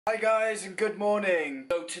Hi guys and good morning.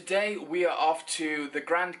 So today we are off to the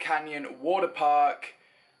Grand Canyon water park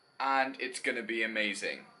and it's gonna be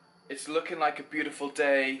amazing. It's looking like a beautiful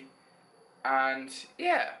day and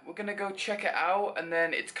yeah, we're gonna go check it out. And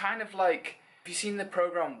then it's kind of like, have you seen the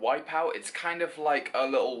program Wipeout? It's kind of like a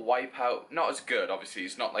little Wipeout, not as good obviously,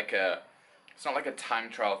 it's not like a time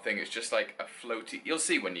trial thing, it's just like a floaty, you'll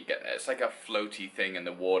see when you get there, it's like a floaty thing in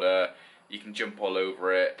the water, you can jump all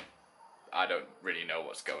over it. I don't really know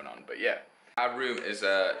what's going on, but yeah. Our room is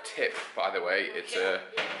a tip, by the way. It's a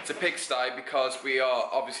pigsty because we are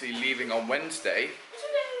obviously leaving on Wednesday.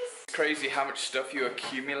 It's crazy how much stuff you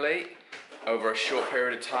accumulate over a short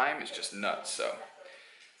period of time. It's just nuts, so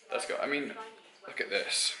let's go. I mean, look at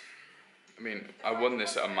this. I mean, I won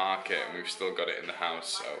this at a market and we've still got it in the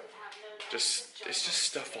house, so it's just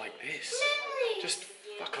stuff like this. Just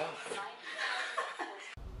fuck off.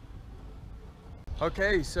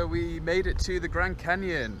 Okay, so we made it to the Grand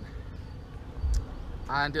Canyon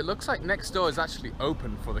and it looks like next door is actually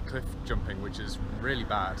open for the cliff jumping, which is really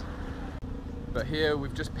bad. But here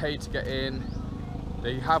we've just paid to get in.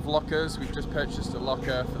 They have lockers, we've just purchased a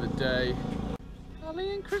locker for the day.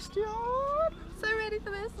 Ali and Christian! So ready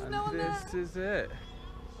for this, there's no one there. This is it.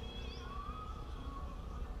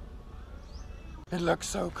 It looks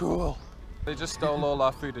so cool. They just stole all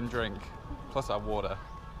our food and drink, plus our water.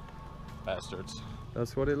 Bastards.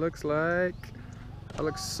 That's what it looks like. That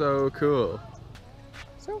looks so cool.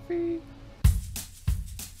 Selfie.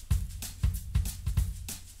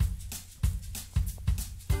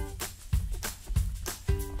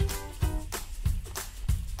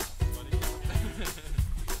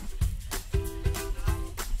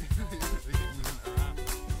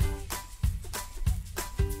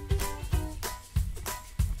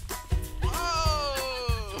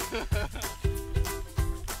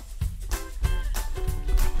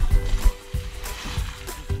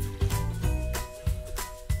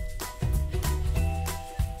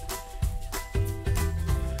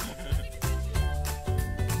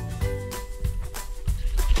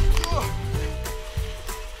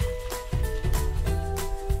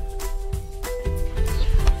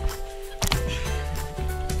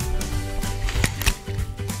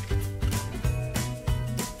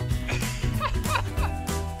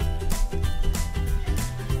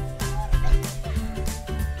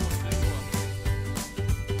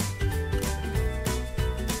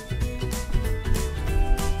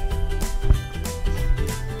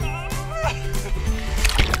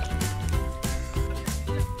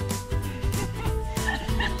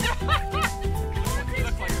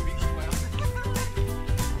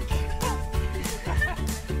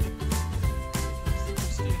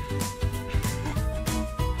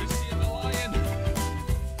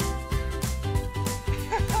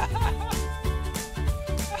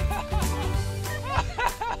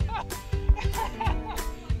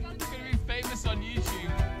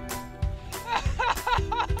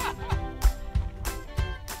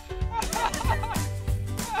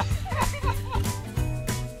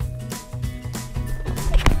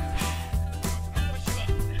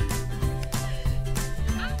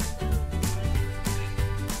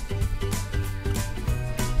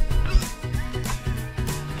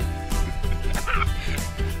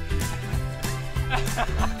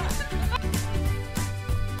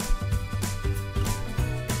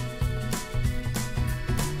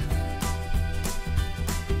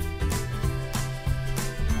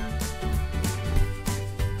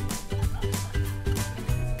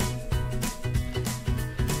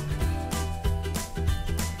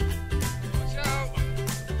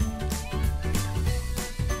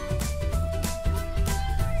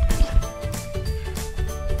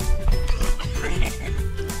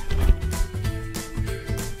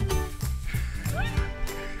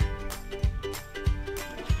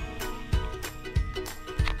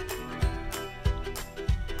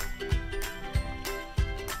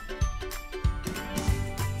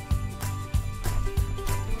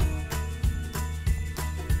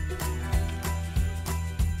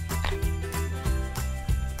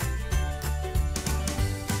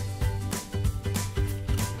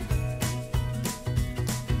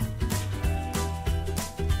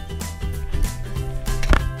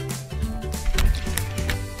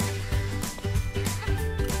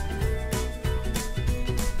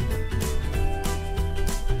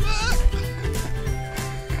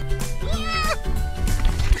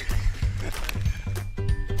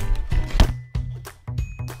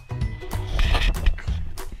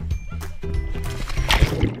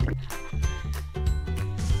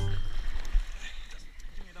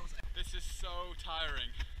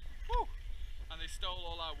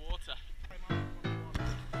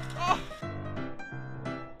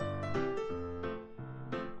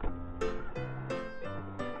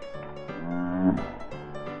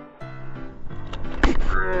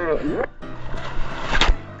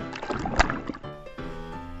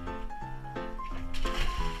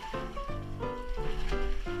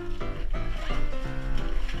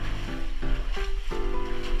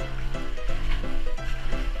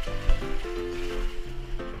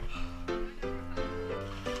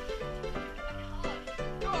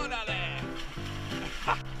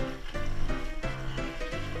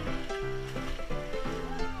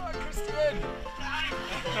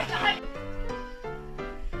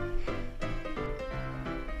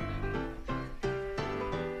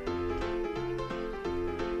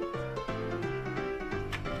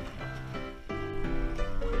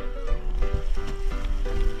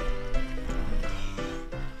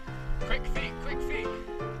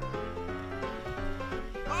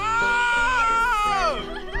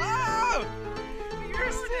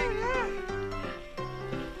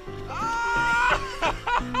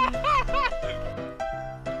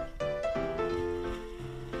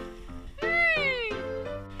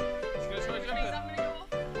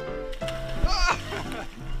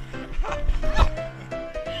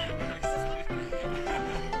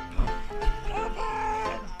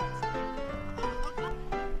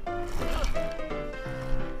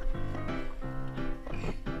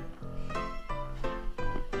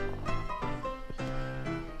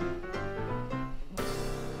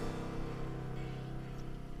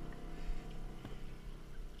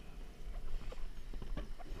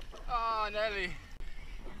 on, Ellie.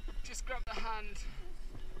 Just grab the hand.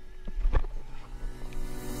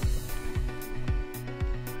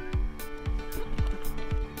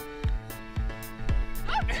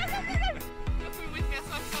 Come with me, I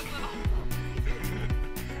swear, so little.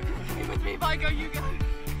 Come with me, if I go, you go.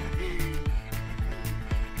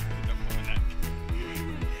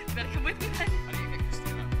 You better come with me then. I need to get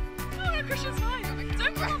Christina. Oh, no, Christian's fine.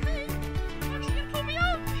 Don't pull me. I'm actually gonna pull me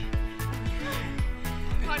up.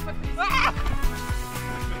 Fine, fine, please. Ah!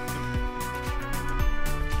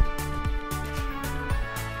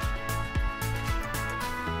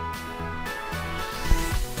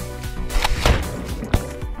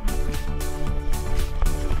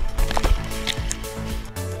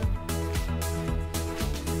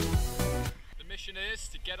 Is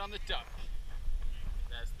to get on the duck.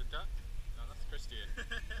 There's the duck. No, that's Christian. There's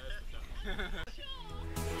the duck.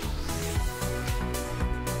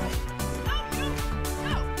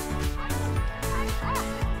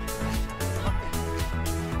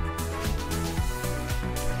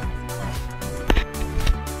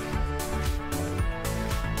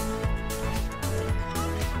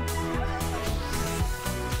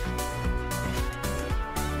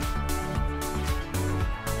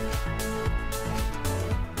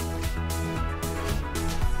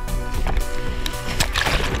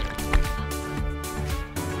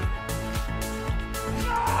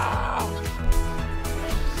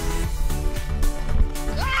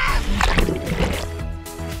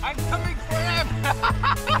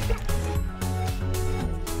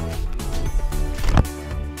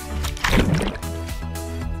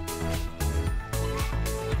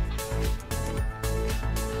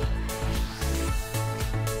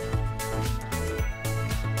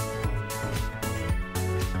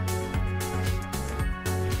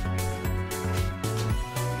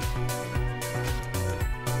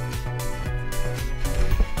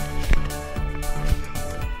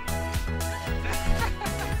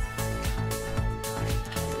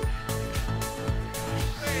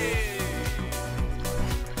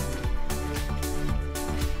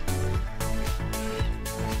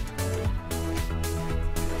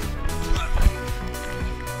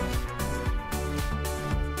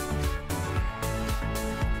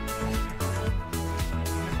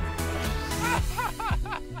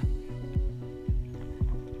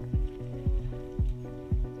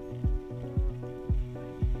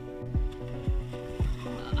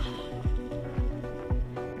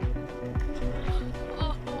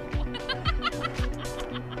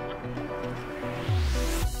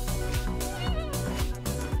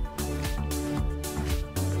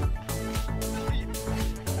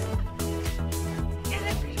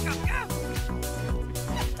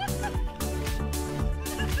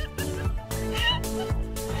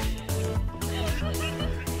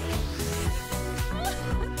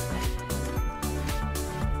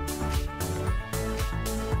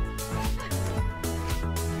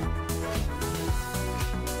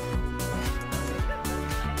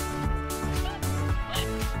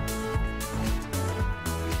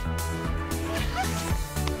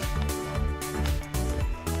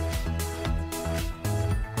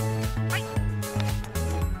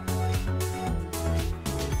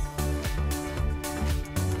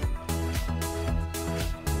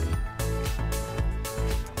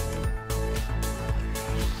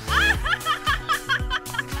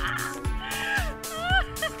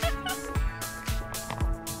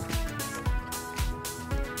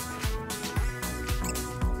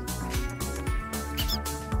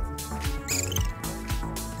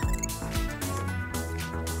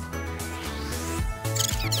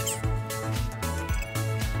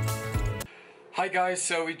 Hi guys,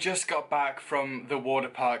 so we just got back from the water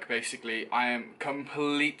park basically. I am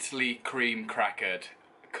completely cream crackered.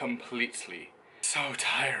 Completely. So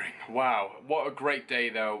tiring. Wow. What a great day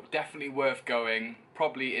though. Definitely worth going.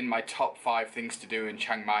 Probably in my top 5 things to do in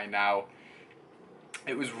Chiang Mai now.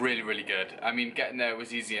 It was really, really good. I mean, getting there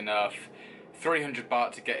was easy enough. 300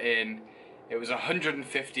 baht to get in. It was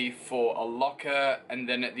 150 for a locker, and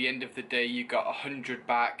then at the end of the day you got 100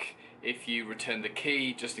 back if you return the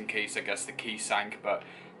key, just in case I guess the key sank, but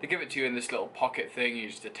they give it to you in this little pocket thing. You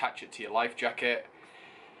just attach it to your life jacket.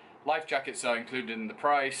 Life jackets are included in the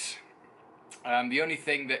price. The only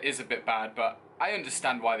thing that is a bit bad, but I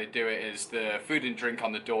understand why they do it, is the food and drink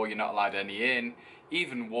on the door, you're not allowed any in,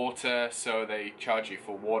 even water, so they charge you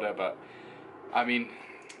for water, but I mean,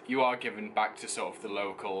 you are given back to sort of the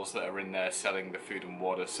locals that are in there selling the food and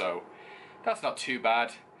water, so that's not too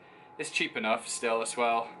bad. It's cheap enough still as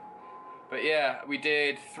well. But yeah, we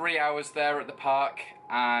did 3 hours there at the park,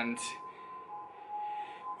 and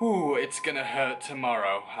ooh, it's gonna hurt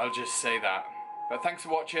tomorrow, I'll just say that. But thanks for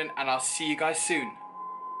watching, and I'll see you guys soon.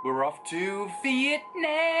 We're off to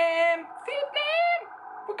Vietnam! Vietnam!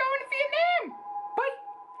 We're going to Vietnam!